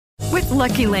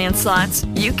Lucky Land Slots,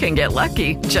 you can get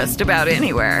lucky just about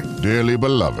anywhere. Dearly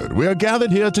beloved, we are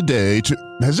gathered here today to...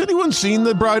 Has anyone seen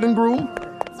the bride and groom?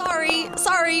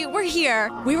 Sorry, we're here.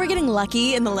 We were getting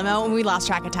lucky in the limo and we lost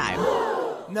track of time.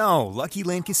 No, Lucky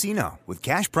Land Casino, with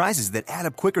cash prizes that add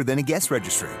up quicker than a guest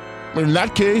registry. In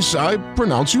that case, I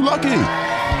pronounce you lucky.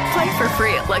 Play for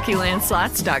free at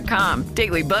LuckyLandSlots.com.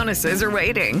 Daily bonuses are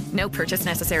waiting. No purchase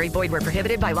necessary. Void where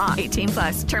prohibited by law.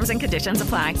 18+. Terms and conditions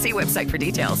apply. See website for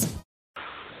details.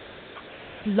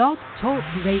 Blog Talk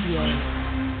Radio.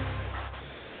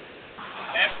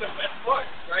 That's the best part,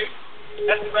 right?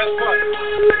 That's the best part.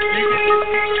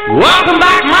 Welcome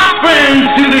back, my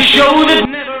friends, to the show that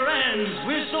never ends.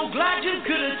 We're so glad you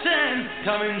could attend.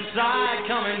 Come inside,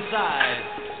 come inside.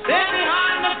 There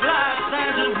behind the glass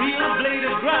stands a real blade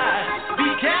of grass. Be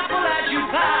careful as you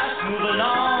pass. Move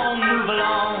along, move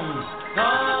along.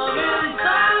 Come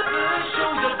inside, the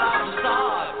show's about to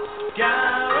start.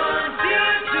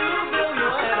 Guaranteed to fill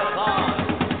your head apart.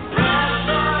 Rest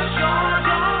assured,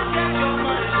 don't get your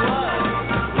money's worth.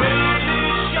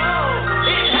 Really show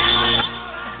it has.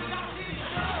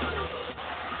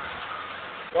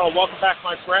 Well, welcome back,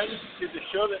 my friends, to the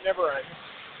show that never ends.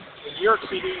 In New York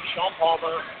City, Sean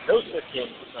Palmer, no Sith game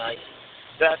tonight.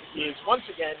 That is once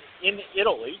again in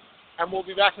Italy, and we'll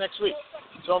be back next week.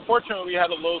 So unfortunately, we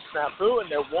had a little snafu,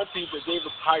 and there won't be the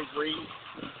David Tyree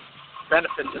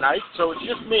benefit tonight. So it's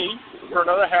just me for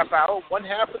another half hour, one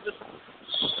half of the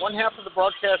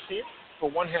broadcast team for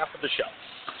one half of the show.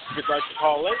 If you'd like to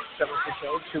call in,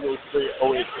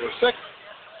 760-283-0846.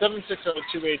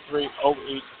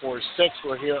 760-283-0846.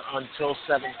 We're here until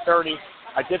 7:30.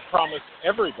 I did promise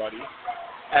everybody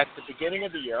at the beginning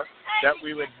of the year that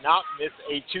we would not miss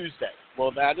a Tuesday.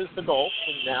 Well, that is the goal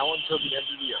from now until the end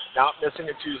of the year. Not missing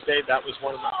a Tuesday, that was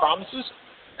one of my promises.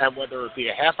 And whether it be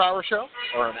a half-hour show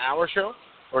or an hour show,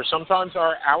 or sometimes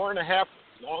our hour-and-a-half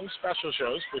long special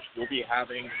shows, which we'll be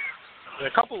having in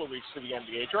a couple of weeks for the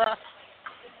NBA draft,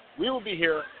 we will be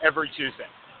here every Tuesday.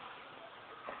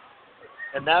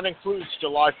 And that includes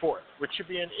July 4th, which should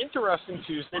be an interesting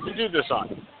Tuesday to do this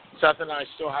on. Seth and I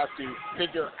still have to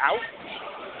figure out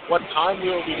what time we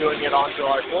will be doing it on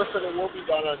July 4th, but it will be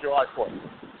done on July 4th.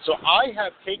 So I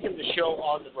have taken the show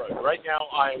on the road. Right now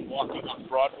I am walking on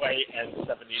Broadway and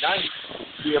 79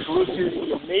 via Bluetooth,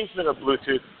 the amazement of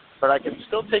Bluetooth, but I can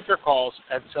still take your calls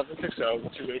at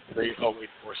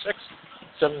 760-283-0846,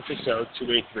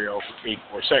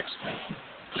 760-283-0846.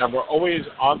 And we're always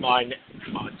online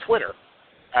on Twitter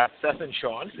at Seth and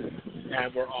Sean,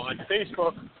 and we're on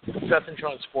Facebook, Seth and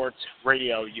Sean Sports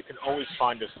Radio. You can always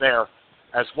find us there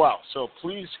as well. So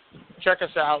please check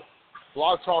us out.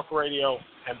 Blog Talk Radio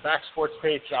and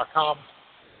BackSportsPage.com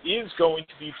is going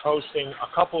to be posting a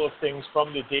couple of things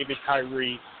from the David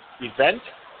Tyree event.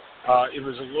 It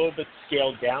was a little bit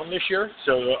scaled down this year,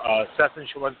 so Seth and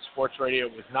Sean Sports Radio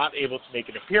was not able to make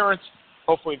an appearance.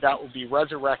 Hopefully that will be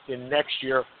resurrected next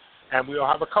year, and we will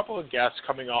have a couple of guests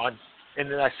coming on in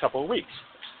the next couple of weeks.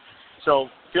 So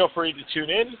feel free to tune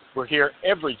in. We're here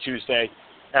every Tuesday,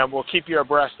 and we'll keep you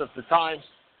abreast of the times,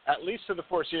 at least for the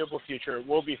foreseeable future. It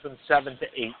will be from 7 to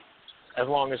 8, as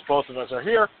long as both of us are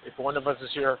here. If one of us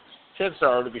is here, chances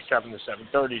are it'll be 7 to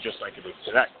 7:30, just like it is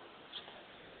today.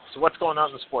 So what's going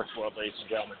on in the sports world, ladies and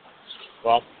gentlemen?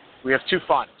 Well, we have two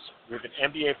finals. We have an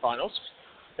NBA Finals,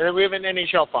 and then we have an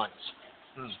NHL Finals.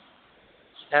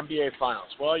 NBA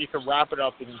Finals. Well, you can wrap it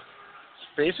up in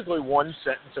basically one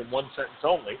sentence and one sentence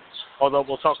only, although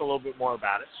we'll talk a little bit more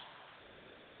about it.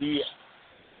 The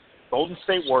Golden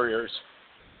State Warriors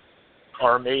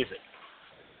are amazing.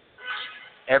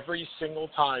 Every single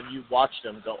time you watch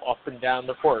them go up and down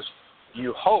the court,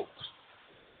 you hope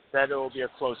that it will be a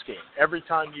close game. Every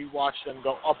time you watch them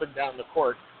go up and down the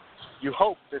court, you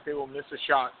hope that they will miss a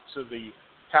shot so the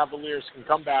Cavaliers can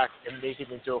come back and make it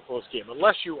into a close game,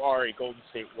 unless you are a Golden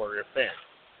State Warrior fan.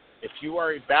 If you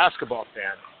are a basketball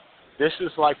fan, this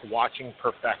is like watching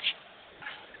perfection.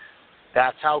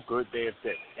 That's how good they have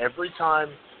been. Every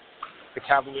time the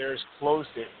Cavaliers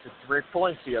closed it to 3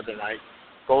 points the other night,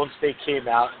 Golden State came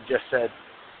out and just said,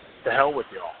 "To hell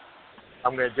with y'all.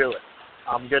 I'm going to do it.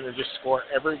 I'm going to just score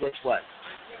every which way."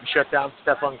 You shut down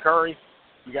Stephen Curry,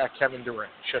 you got Kevin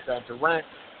Durant. You shut down Durant,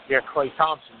 you got Klay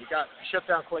Thompson. You shut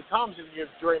down Klay Thompson, you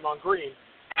have Draymond Green,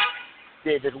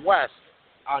 David West,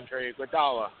 Andre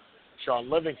Iguodala, Sean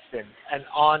Livingston, and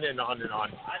on and on and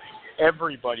on.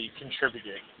 Everybody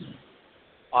contributed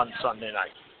on Sunday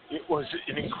night. It was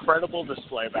an incredible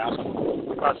display of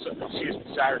basketball.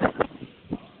 Saturday night.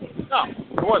 No,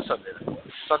 it was Sunday night.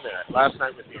 Sunday night. Last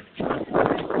night was the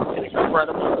NHL. An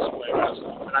incredible display of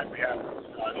basketball. Tonight we have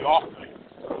the off night,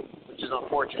 which is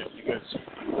unfortunate because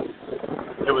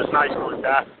it was nice going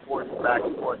back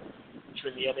and forth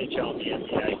between the NHL and the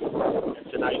NBA. And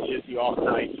tonight is the off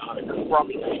night on a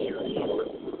crummy night here in New York.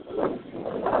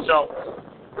 So,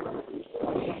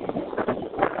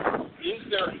 is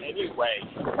there any way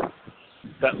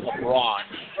that LeBron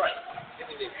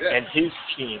and his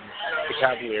team, the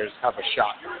Cavaliers, have a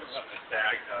shot?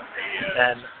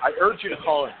 And I urge you to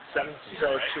call in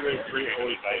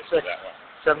 760-283-0846,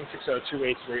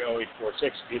 760-283-0846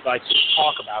 if you'd like to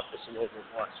talk about this a little bit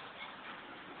more.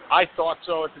 I thought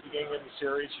so at the beginning of the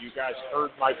series. You guys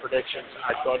heard my predictions.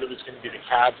 I thought it was going to be the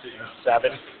Cavs in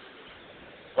 7.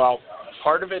 Well,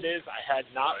 part of it is I had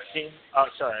not seen I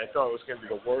thought it was going to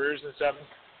be the Warriors in 7.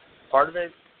 Part of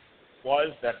it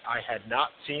was that I had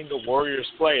not seen the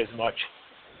Warriors play as much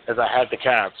as I had the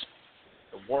Cavs.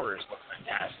 The Warriors look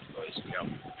fantastic, ladies and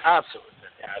gentlemen. Absolutely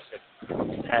fantastic.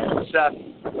 And Seth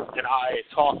and I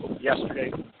talked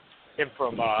yesterday. Him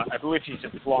from, I believe he's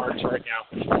in Florence right now.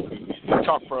 We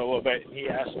talked for a little bit, and he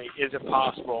asked me, is it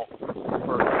possible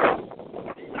for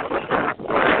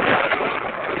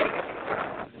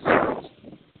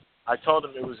I told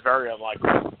him it was very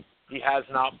unlikely. He has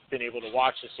not been able to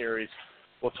watch the series.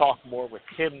 We'll talk more with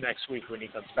him next week when he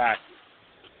comes back.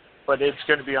 But it's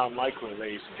going to be unlikely,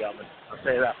 ladies and gentlemen. I'll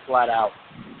say that flat out.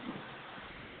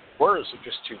 Warriors are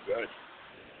just too good.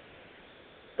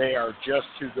 They are just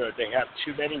too good. They have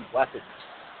too many weapons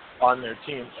on their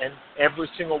team. And every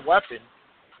single weapon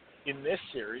in this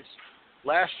series,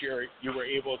 last year you were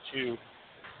able to,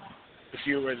 if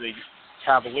you were the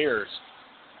Cavaliers,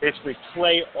 basically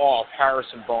play off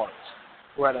Harrison Barnes,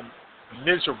 who had a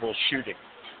miserable shooting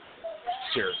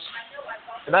series.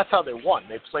 And that's how they won.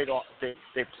 They played on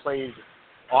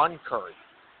Curry.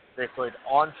 They played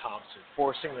on Thompson,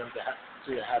 forcing them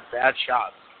to have bad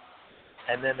shots.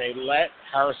 And then they let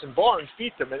Harrison Barnes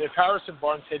beat them. And if Harrison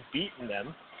Barnes had beaten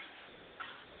them,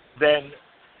 then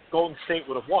Golden State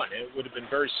would have won. It would have been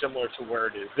very similar to where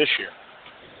it is this year.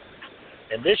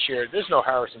 And this year, there's no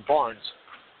Harrison Barnes.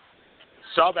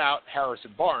 Sub out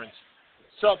Harrison Barnes.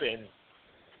 Sub in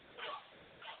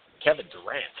Kevin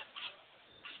Durant.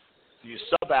 You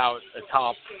sub out a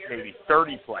top maybe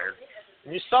 30 player,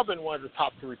 and you sub in one of the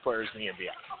top 3 players in the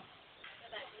NBA.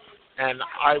 And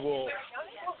I will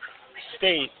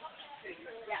state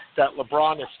that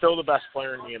LeBron is still the best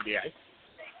player in the NBA.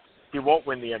 He won't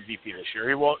win the MVP this year.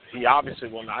 He obviously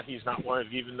will not. He's not one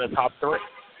of even the top 3.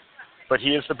 But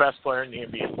he is the best player in the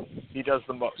NBA. He does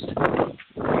the most.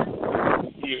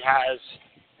 He has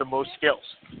the most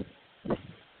skills.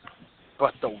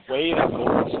 But the way that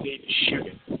Golden State is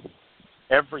shooting,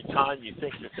 every time you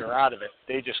think that they're out of it,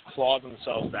 they just claw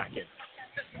themselves back in.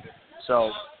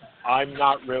 So I'm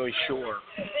not really sure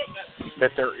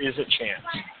that there is a chance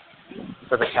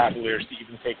for the Cavaliers to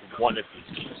even take one of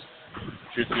these games.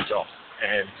 Truth be told.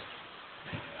 And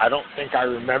I don't think I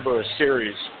remember a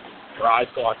series where I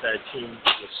thought that a team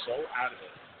was so out of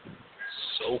it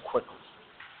so quickly.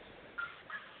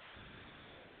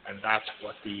 And that's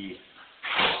what the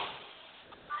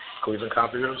Cleveland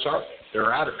Cavaliers are.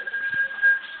 They're out of it.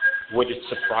 Would it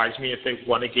surprise me if they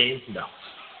won a game? No.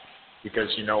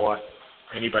 Because you know what?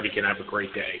 Anybody can have a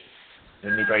great day.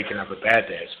 Anybody can have a bad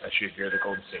day, especially if you're the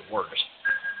Golden State Warriors.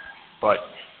 But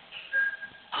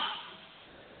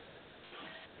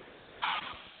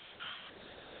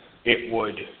it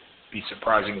would be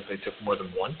surprising if they took more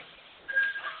than one.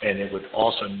 And it would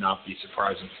also not be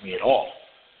surprising to me at all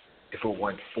if it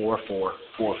went 4-4,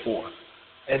 4-4.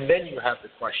 And then you have the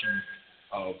question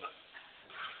of,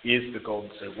 is the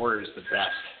Golden State Warriors the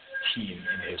best team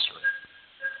in history?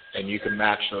 And you can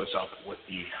match those up with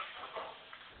the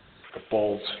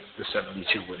Bulls, the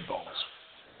 72-win Bulls.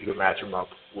 You can match them up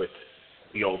with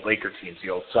the old Laker teams,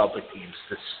 the old Celtic teams,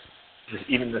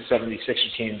 even the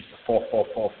 76er teams, the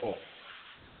 4-4-4-4.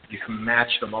 You can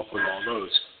match them up with all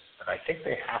those. But I think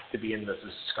they have to be in this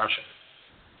discussion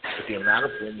with the amount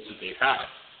of wins that they've had,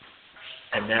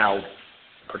 and now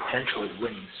potentially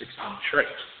winning 16 straight.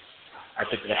 I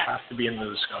think they have to be in the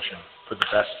discussion for the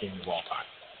best team of all time.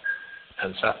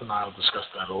 And Seth and I will discuss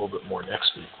that a little bit more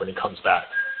next week when he comes back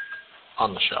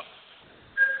on the show.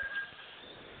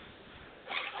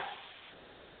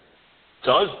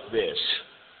 Does this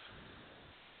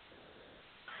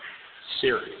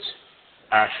series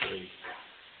actually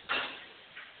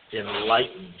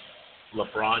enlighten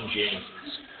LeBron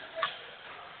James's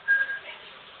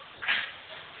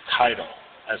title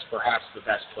as perhaps the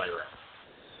best player ever?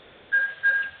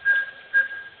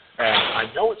 And I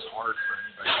know it's hard for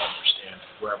anybody to understand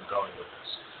where I'm going with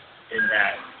this, in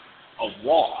that a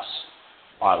loss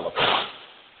by LeBron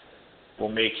will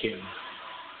make him,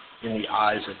 in the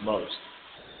eyes of most,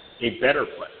 a better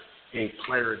player, a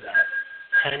player that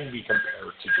can be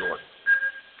compared to Jordan.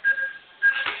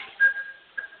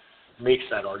 Makes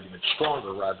that argument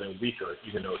stronger rather than weaker,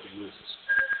 even though he loses.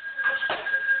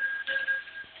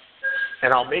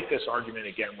 And I'll make this argument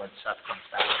again when Seth comes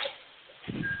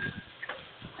back.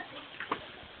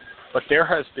 But there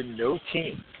has been no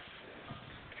team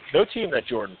that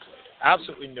Jordan played,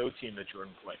 absolutely no team that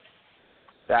Jordan played,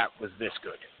 that was this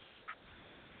good.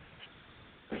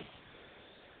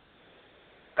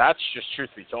 That's just truth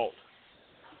be told.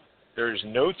 There is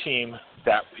no team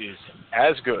that is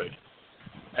as good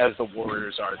as the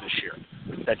Warriors are this year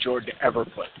that Jordan ever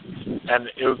played. And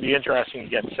it would be interesting to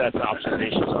get Seth's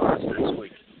observations on this next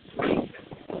week.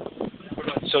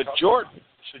 So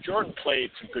Jordan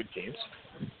played some good teams.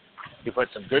 He played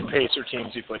some good Pacer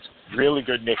teams. He played some really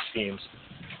good Knicks teams.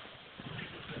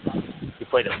 He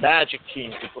played a Magic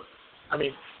team.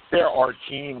 There are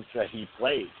teams that he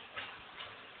played.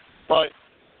 But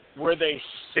were they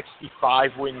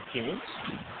 65-win teams?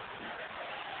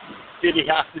 Did he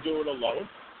have to do it alone?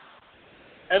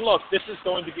 And look, this is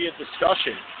going to be a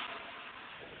discussion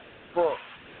for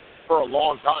a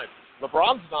long time.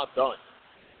 LeBron's not done.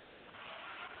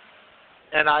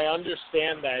 And I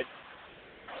understand that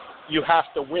you have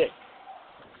to win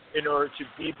in order to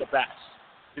be the best,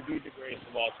 to be the greatest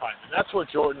of all time. And that's what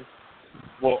Jordan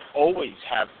will always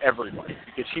have everybody,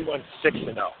 because he went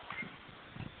 6-0.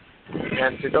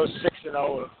 And to go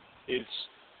 6-0 is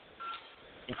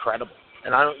incredible.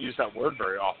 And I don't use that word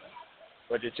very often,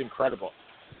 but it's incredible.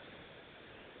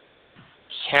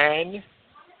 Can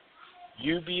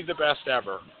you be the best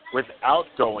ever without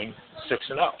going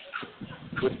 6-0,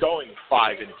 with going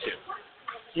 5-2?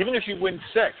 Even if you win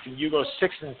 6 and you go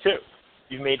 6-2,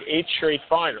 you've made 8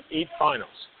 finals.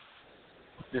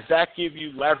 Does that give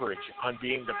you leverage on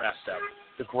being the best ever,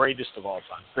 the greatest of all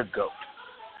time, the GOAT,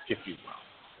 if you will?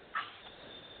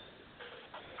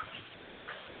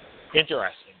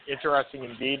 Interesting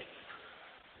indeed.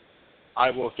 I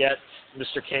will get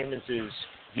Mr. Kamens'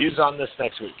 views on this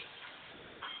next week.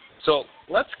 So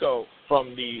let's go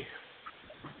from the,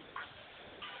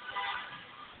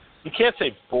 you can't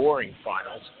say boring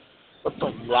finals, but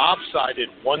the lopsided,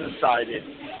 one-sided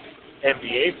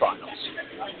NBA finals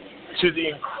to the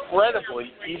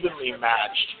incredibly evenly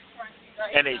matched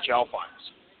NHL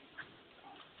finals,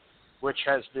 which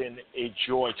has been a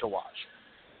joy to watch,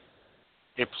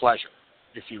 a pleasure,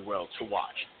 if you will, to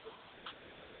watch.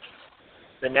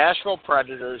 The Nashville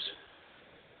Predators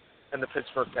and the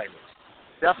Pittsburgh Penguins.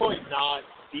 Definitely not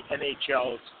the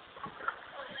NHL's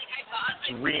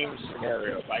dream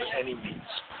scenario by any means.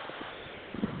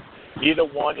 Neither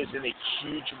one is in a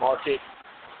huge market.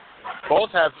 Both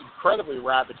have incredibly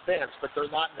rabid fans, but they're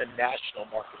not in the national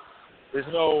market.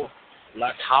 There's no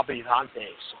Les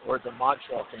Habitantes or the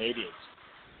Montreal Canadiens.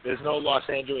 There's no Los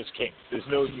Angeles Kings. There's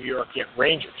no New York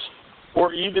Rangers,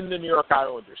 or even the New York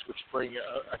Islanders, which bring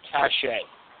a cachet,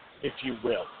 if you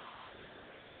will,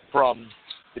 from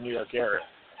the New York area.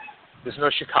 There's no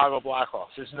Chicago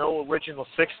Blackhawks. There's no original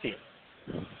 16.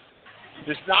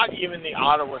 There's not even the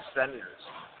Ottawa Senators,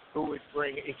 who would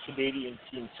bring a Canadian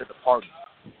team to the party.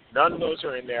 None of those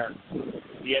are in there.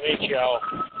 The NHL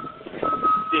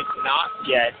did not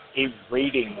get a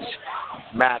ratings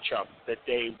matchup that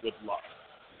they would love.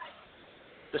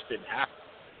 Just didn't happen.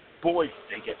 Boy, did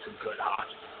they get some good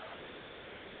hockey.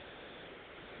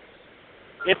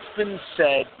 It's been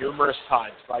said numerous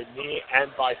times by me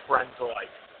and by friends alike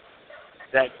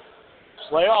that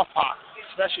playoff hockey,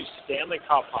 especially Stanley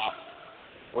Cup hockey,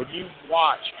 when you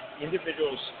watch an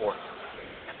individual sport,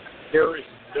 there is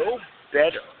no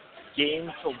better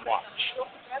game to watch,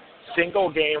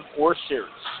 single game or series,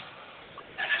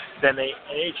 than the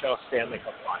NHL Stanley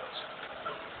Cup Finals.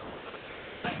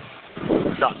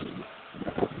 None.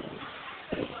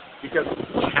 Because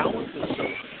the talent is so good.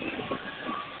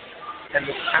 And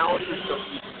the talent is so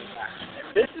evenly matched.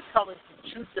 And this is coming from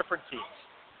two different teams,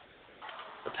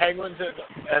 the Penguins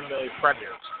and the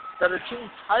Predators, that are two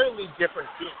entirely different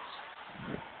teams.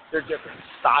 They're different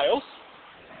styles,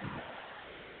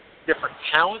 different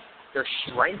talent, their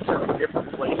strengths are in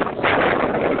different places. When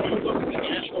you look at the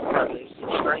Nashville Predators,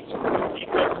 their strengths are in the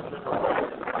defense and in the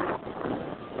offense.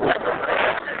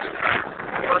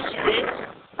 First two games,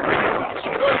 not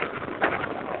so good.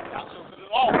 Not so good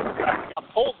at all. Got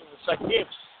pulled in the second game.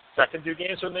 Second two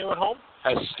games when they went home,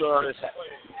 has stood on his head.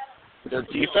 Their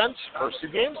defense, first two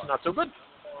games, not so good.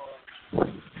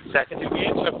 Second two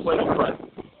games have played incredible.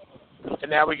 And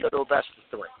now we go to a best of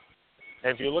three.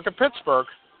 And if you look at Pittsburgh,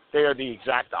 they are the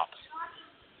exact opposite.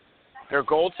 Their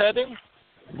goaltending,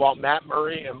 while Matt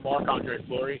Murray and Marc-Andre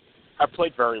Fleury have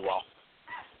played very well.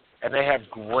 And they have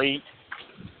great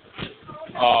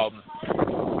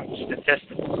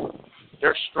statistics.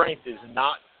 Their strength is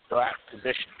not that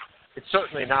position. It's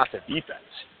certainly not the defense.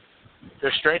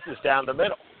 Their strength is down the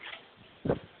middle.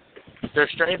 Their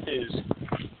strength is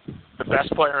the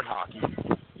best player in hockey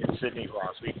in Sidney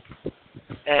Crosby,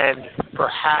 and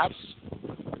perhaps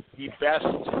the best,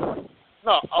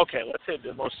 let's say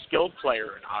the most skilled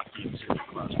player in hockey in Sidney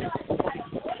Crosby,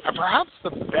 and perhaps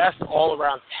the best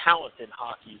all-around talent in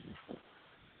hockey.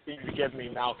 You can give me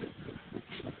Malkin.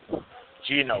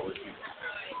 Gino would be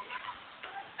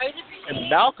there. And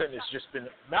Malkin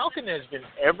has been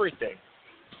everything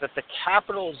that the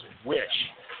Capitals wish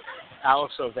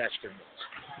Alex Ovechkin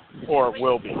was, or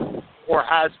will be, or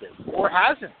has been, or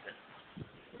hasn't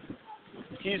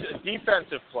been. He's a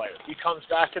defensive player. He comes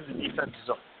back in the defensive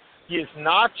zone. He is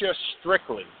not just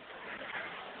strictly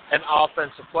an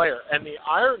offensive player. And the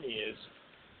irony is,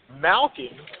 Malkin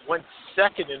went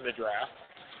second in the draft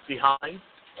behind,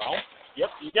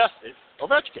 you guessed it,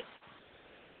 Ovechkin.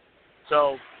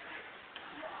 So,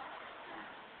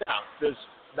 now, does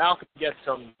Malkin get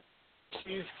some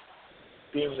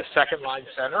being the second line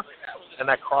center, and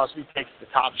that Crosby takes the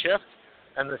top shift,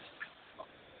 and this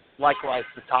likewise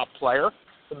the top player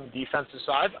from the defensive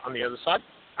side on the other side?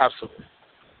 Absolutely.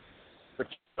 But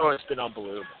Gino has been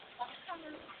unbelievable.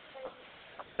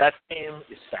 That team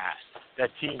is fast. That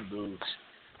team moves.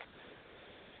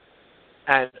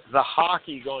 And the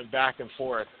hockey going back and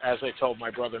forth, as I told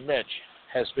my brother Mitch,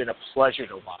 has been a pleasure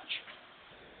to watch.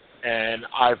 And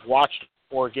I've watched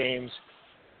 4 games.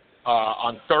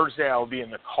 On Thursday, I'll be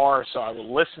in the car, so I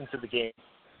will listen to the game.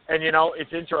 And,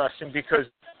 it's interesting because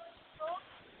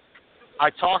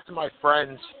I talk to my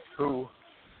friends who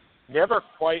never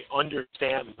quite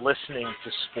understand listening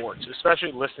to sports,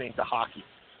 especially listening to hockey.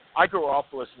 I grew up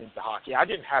listening to hockey. I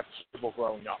didn't have cable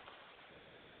growing up.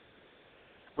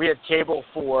 We had cable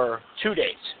for 2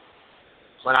 days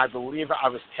when I believe I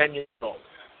was 10 years old.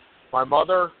 My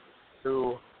mother,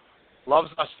 who loves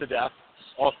us to death,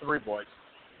 all 3 boys,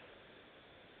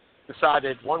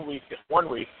 decided one week,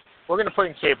 we're going to put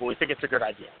in cable. We think it's a good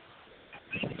idea.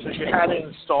 So she had it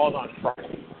installed on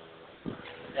Friday.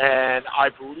 And I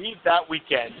believe that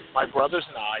weekend, my brothers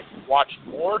and I watched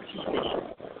more TV.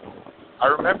 I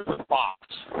remember the box,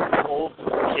 the old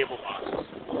cable boxes.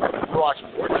 We watched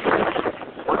more TV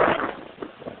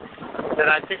than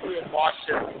I think we had watched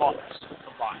in months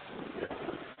combined.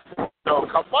 So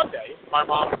come Monday, my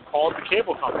mom called the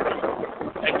cable company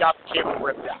and got the cable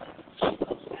ripped out.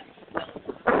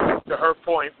 To her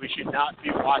point, we should not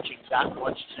be watching that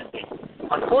much TV.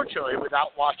 Unfortunately,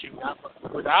 without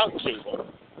cable,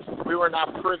 we were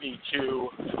not privy to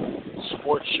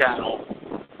Sports Channel,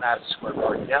 Madison Square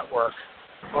Garden Network,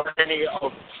 or any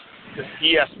of the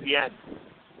ESPN.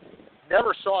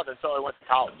 Never saw it until I went to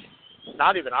college.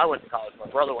 Not even I went to college. My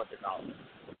brother went to college.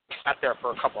 Sat there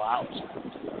for a couple hours.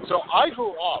 So I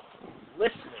grew up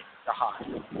listening to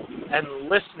hockey and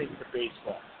listening to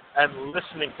baseball and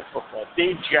listening to football.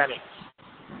 Dave Jennings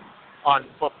on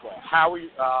football. Howie,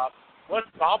 Glenn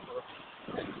Bobber,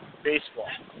 baseball.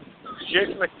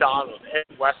 Jake McDonald,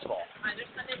 Ed Westfall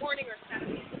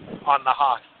on the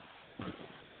hockey.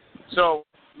 So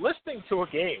listening to a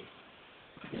game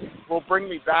will bring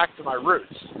me back to my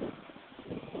roots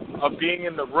of being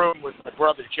in the room with my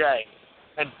brother Jay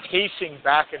and pacing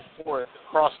back and forth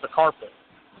across the carpet.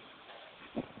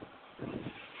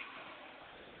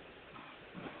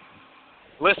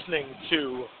 Listening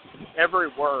to every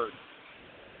word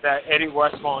that Eddie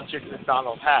Westfall and Jake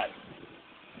McDonald had.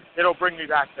 It'll bring me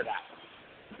back to that.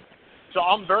 So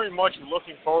I'm very much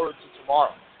looking forward to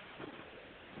tomorrow.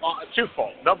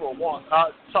 Twofold. Number one,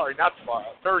 not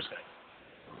tomorrow, Thursday.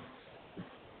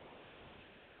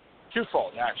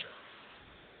 Twofold, actually.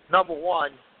 Number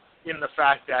one, in the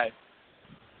fact that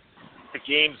the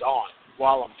game's on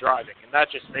while I'm driving, and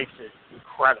that just makes it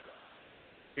incredible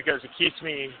because it keeps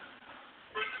me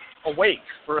awake,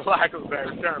 for lack of a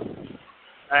better term.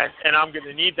 And I'm going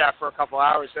to need that for a couple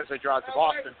hours as I drive to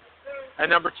Boston. And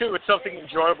number two, it's something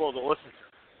enjoyable to listen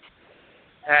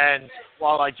to. And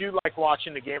while I do like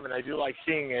watching the game and I do like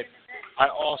seeing it, I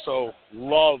also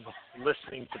love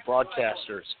listening to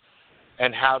broadcasters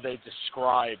and how they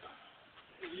describe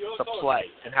the play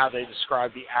and how they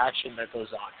describe the action that goes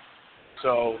on.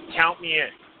 So count me in.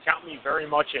 Count me very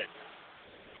much in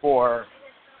for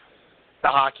the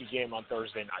hockey game on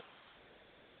Thursday night.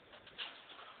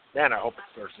 Man, I hope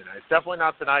it's Thursday night. It's definitely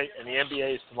not tonight, and the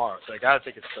NBA is tomorrow, so I got to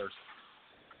think it's Thursday.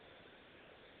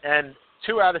 And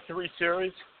 2 out of 3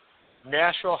 series,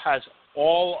 Nashville has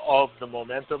all of the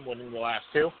momentum winning the last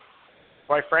 2.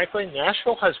 Quite frankly,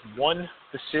 Nashville has won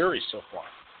the series so far.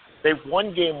 They've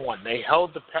won game 1. They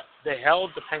held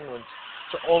the Penguins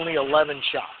to only 11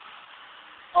 shots.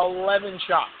 11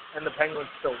 shots, and the Penguins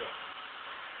still won.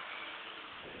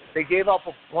 They gave up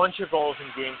a bunch of goals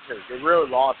in Game 2. They really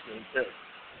lost Game 2.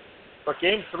 But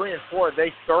Game 3 and 4,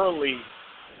 they thoroughly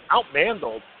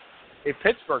outmantled a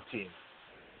Pittsburgh team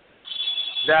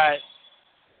that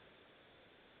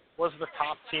was the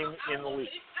top team in the league.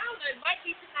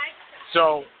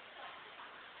 So,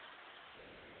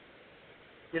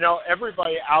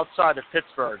 everybody outside of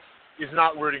Pittsburgh is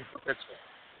not rooting for Pittsburgh.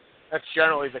 That's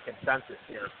generally the consensus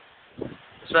here,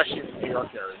 especially in the New York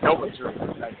area. Nobody's rooting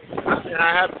for Penguins. And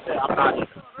I have to say, I'm not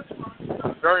either.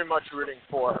 I'm very much rooting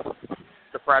for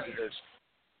the Predators.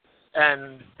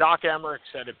 And Doc Emmerich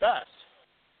said it best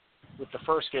with the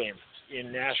first game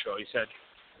in Nashville. He said,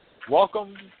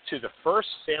 "Welcome to the first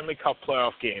Stanley Cup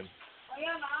playoff game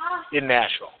in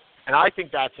Nashville." And I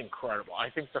think that's incredible. I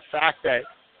think the fact that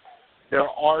there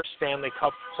are Stanley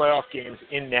Cup playoff games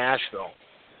in Nashville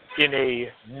in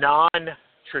a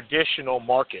non-traditional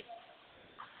market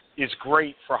is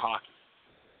great for hockey.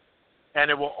 And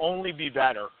it will only be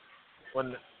better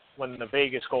when the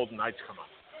Vegas Golden Knights come up.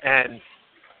 And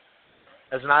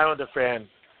as an Islander fan,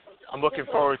 I'm looking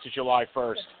forward to July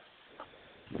 1st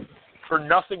for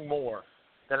nothing more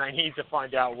than I need to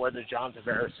find out whether John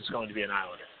Tavares is going to be an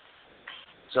Islander.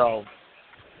 So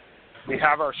we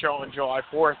have our show on July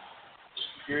 4th.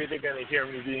 You're either going to hear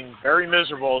me being very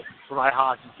miserable for my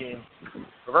hockey team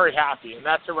or very happy. And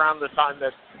that's around the time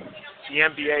that the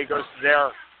NBA goes to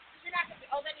their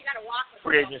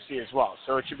free agency as well.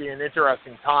 So it should be an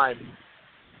interesting time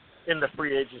in the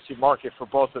free agency market for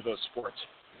both of those sports.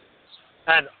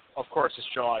 And, of course, it's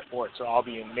July 4th, so I'll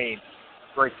be in Maine.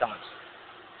 Great times.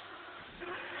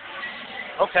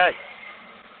 Okay.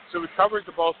 So we covered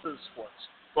both of the sports,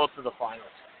 both of the finals.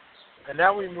 And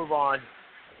now we move on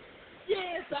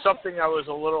to something that was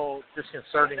a little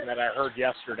disconcerting that I heard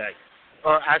yesterday,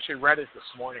 or actually read it this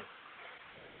morning.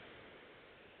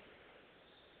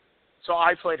 So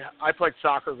I played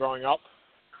soccer growing up.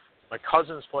 My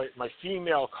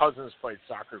female cousins played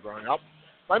soccer growing up.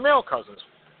 My male cousins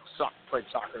played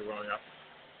soccer growing up.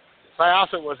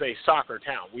 Syosset was a soccer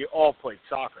town. We all played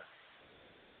soccer.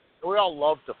 And we all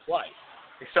loved to play,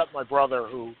 except my brother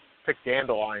who picked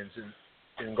dandelions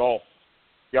in goal,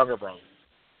 younger brother.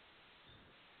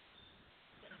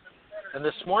 And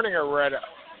this morning I read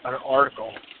an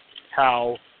article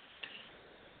how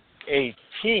a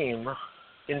team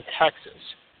in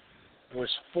Texas was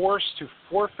forced to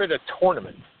forfeit a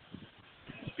tournament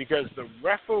because the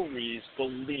referees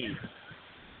believed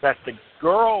that the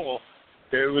girl,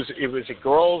 it was a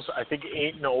girls, I think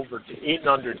 8 and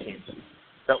under team,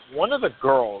 that one of the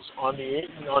girls on the 8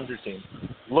 and under team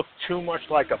looked too much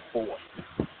like a boy.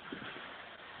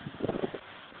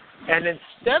 And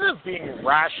instead of being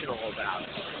rational about it,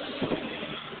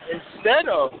 instead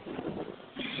of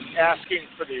asking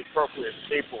for the appropriate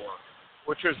paperwork,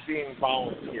 which was being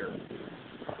volunteered,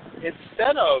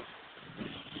 instead of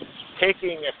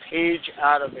taking a page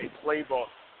out of a playbook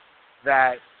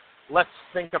that let's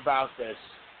think about this,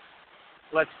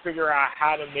 let's figure out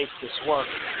how to make this work,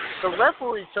 the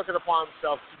referee took it upon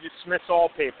himself to dismiss all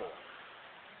paperwork.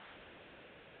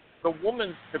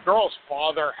 The girl's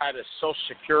father had a social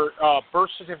security,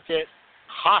 birth certificate,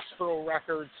 hospital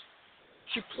records.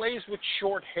 She plays with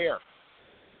short hair.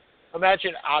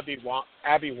 Imagine Abby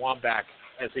Wambach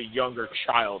as a younger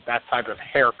child, that type of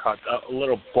haircut, a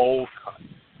little bowl cut.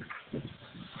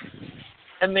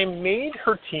 And they made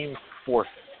her team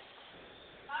forfeit.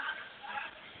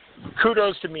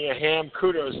 Kudos to Mia Hamm,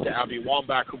 kudos to Abby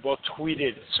Wambach, who both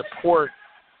tweeted support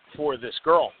for this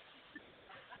girl.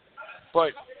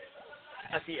 But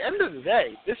at the end of the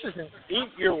day, this is an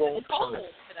 8-year-old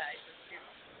tournament.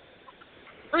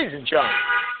 Ladies and gentlemen,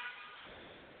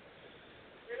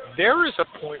 there is a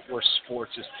point where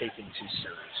sports is taken too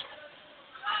serious.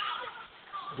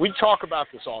 We talk about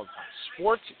this all the time.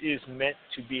 Sports is meant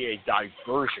to be a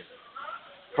diversion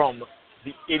from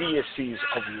the idiocies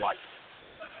of life,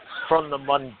 from the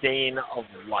mundane of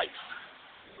life.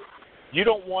 You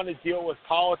don't want to deal with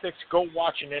politics, go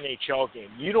watch an NHL game.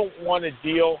 You don't want to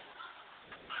deal...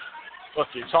 Look,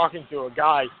 you're talking to a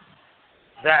guy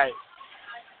that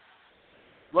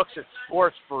looks at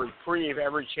sports for reprieve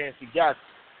every chance he gets.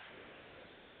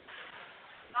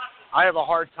 I have a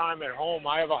hard time at home.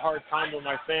 I have a hard time with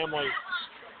my family.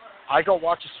 I go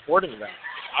watch a sporting event.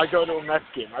 I go to a Mets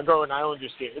game. I go to an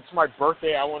Islanders game. It's my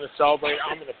birthday. I want to celebrate.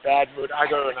 I'm in a bad mood. I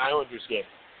go to an Islanders game.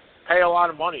 Pay a lot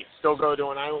of money. Still go to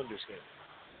an Islanders game.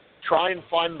 Try and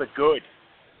find the good.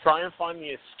 Try and find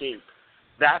the escape.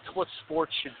 That's what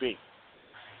sports should be.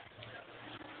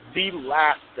 The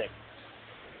last thing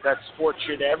that sports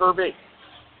should ever be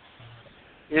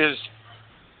is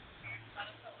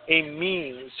a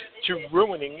means to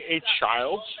ruining a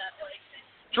child's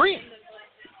dream,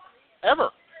 ever.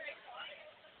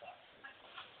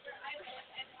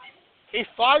 A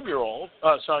 5-year-old,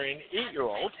 an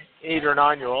 8-year-old, 8 or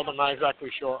 9-year-old, I'm not exactly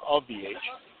sure of the age,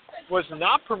 was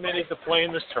not permitted to play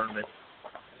in this tournament.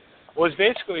 Her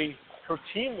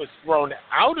team was thrown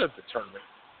out of the tournament.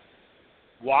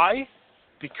 Why?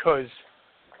 Because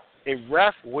a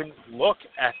ref wouldn't look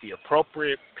at the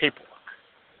appropriate paperwork.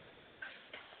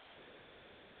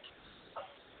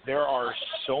 There are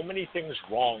so many things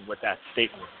wrong with that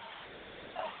statement.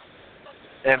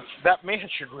 And that man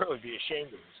should really be ashamed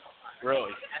of himself.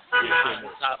 Really be ashamed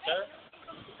of himself.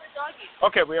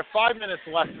 Okay, we have 5 minutes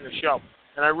left in the show.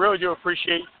 And I really do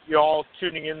appreciate you all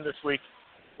tuning in this week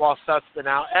while Seth's been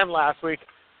out, and last week.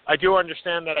 I do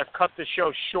understand that I've cut the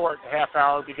show short a half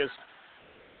hour because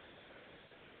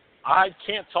I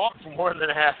can't talk for more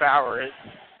than a half hour. It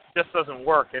just doesn't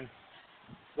work. And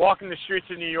walking the streets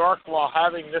of New York while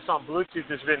having this on Bluetooth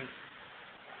has been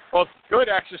both good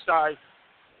exercise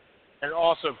and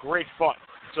also great fun.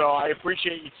 So I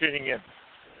appreciate you tuning in.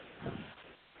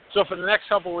 So for the next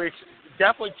couple of weeks,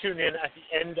 definitely tune in at the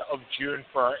end of June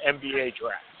for our NBA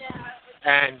draft.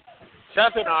 And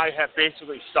Seth and I have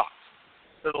basically sucked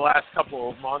for the last couple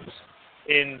of months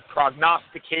in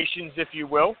prognostications, if you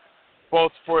will,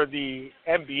 both for the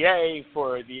NBA,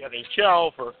 for the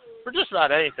NHL, for just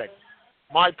about anything.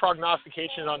 My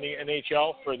prognostications on the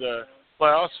NHL for the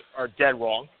playoffs are dead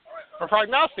wrong. My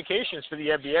prognostications for the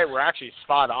NBA were actually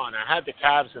spot on. I had the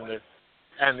Cavs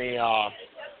and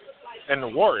the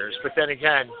Warriors, but then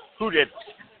again, who didn't?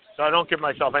 So I don't give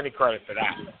myself any credit for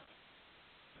that.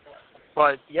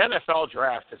 But the NFL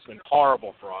draft has been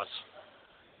horrible for us.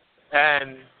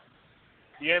 And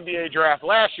the NBA draft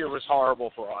last year was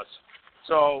horrible for us.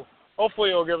 So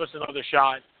hopefully it'll give us another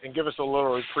shot and give us a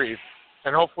little reprieve.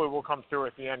 And hopefully we'll come through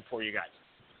at the end for you guys.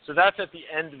 So that's at the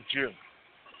end of June.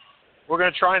 We're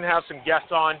going to try and have some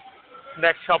guests on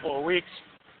next couple of weeks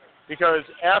because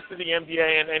after the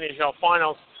NBA and NHL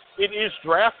finals, it is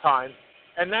draft time.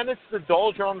 And then it's the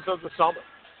doldrums of the summer.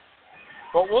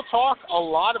 But we'll talk a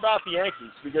lot about the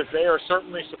Yankees because they are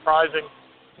certainly surprising.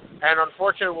 And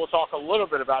unfortunately, we'll talk a little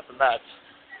bit about the Mets.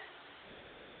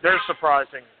 They're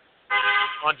surprising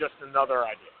on just another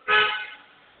idea.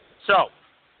 So,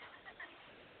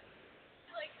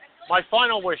 my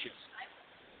final wishes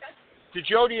to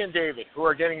Jody and David, who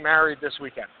are getting married this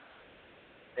weekend.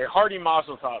 A hearty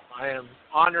mazel tov. I am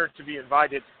honored to be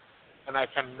invited, and I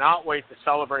cannot wait to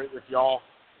celebrate with y'all.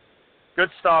 Good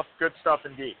stuff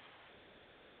indeed.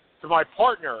 To my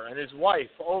partner and his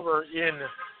wife over in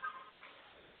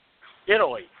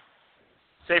Italy,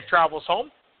 safe travels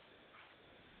home.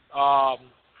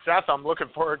 Seth, I'm looking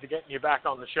forward to getting you back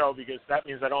on the show because that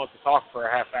means I don't have to talk for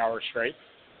a half hour straight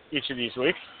each of these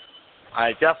weeks.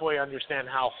 I definitely understand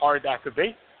how hard that could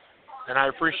be, and I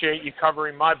appreciate you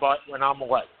covering my butt when I'm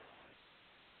away.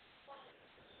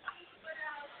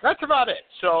 That's about it.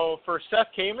 So for Seth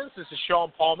Kamens, this is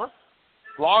Sean Palmer,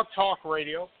 Blog Talk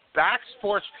Radio,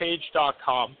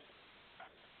 backsportspage.com.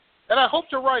 And I hope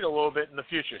to write a little bit in the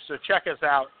future, so check us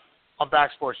out on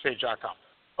backsportspage.com.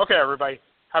 Okay, everybody,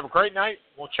 have a great night.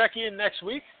 We'll check you in next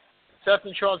week. Seth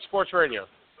and Sean Sports Radio.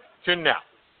 Tune in now.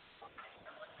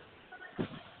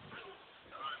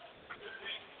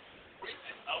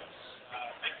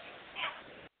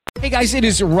 Hey guys, it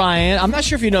is Ryan. I'm not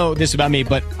sure if you know this about me,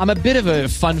 but I'm a bit of a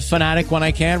fun fanatic when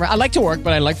I can. I like to work,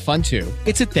 but I like fun too.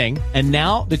 It's a thing. And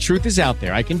now the truth is out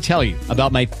there. I can tell you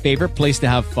about my favorite place to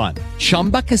have fun.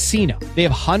 Chumba Casino. They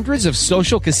have hundreds of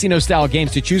social casino style games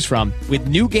to choose from with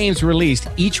new games released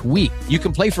each week. You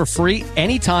can play for free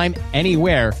anytime,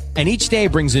 anywhere. And each day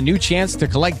brings a new chance to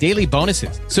collect daily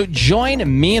bonuses. So join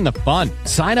me in the fun.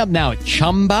 Sign up now at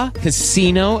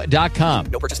ChumbaCasino.com.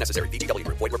 No purchase necessary. VGW.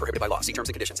 Void where prohibited by law. See terms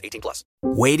and conditions. 18+.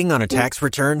 Waiting on a tax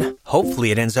return?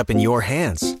 Hopefully it ends up in your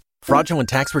hands. Fraudulent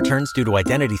tax returns due to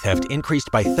identity theft increased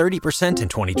by 30% in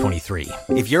 2023.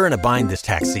 If you're in a bind this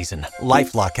tax season,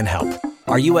 LifeLock can help.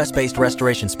 Our U.S.-based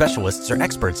restoration specialists are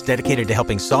experts dedicated to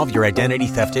helping solve your identity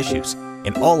theft issues.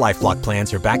 And all LifeLock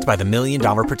plans are backed by the $1 Million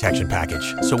Protection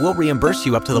Package. So we'll reimburse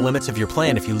you up to the limits of your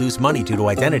plan if you lose money due to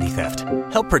identity theft.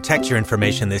 Help protect your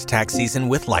information this tax season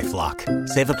with LifeLock.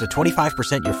 Save up to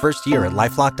 25% your first year at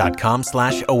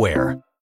LifeLock.com/aware.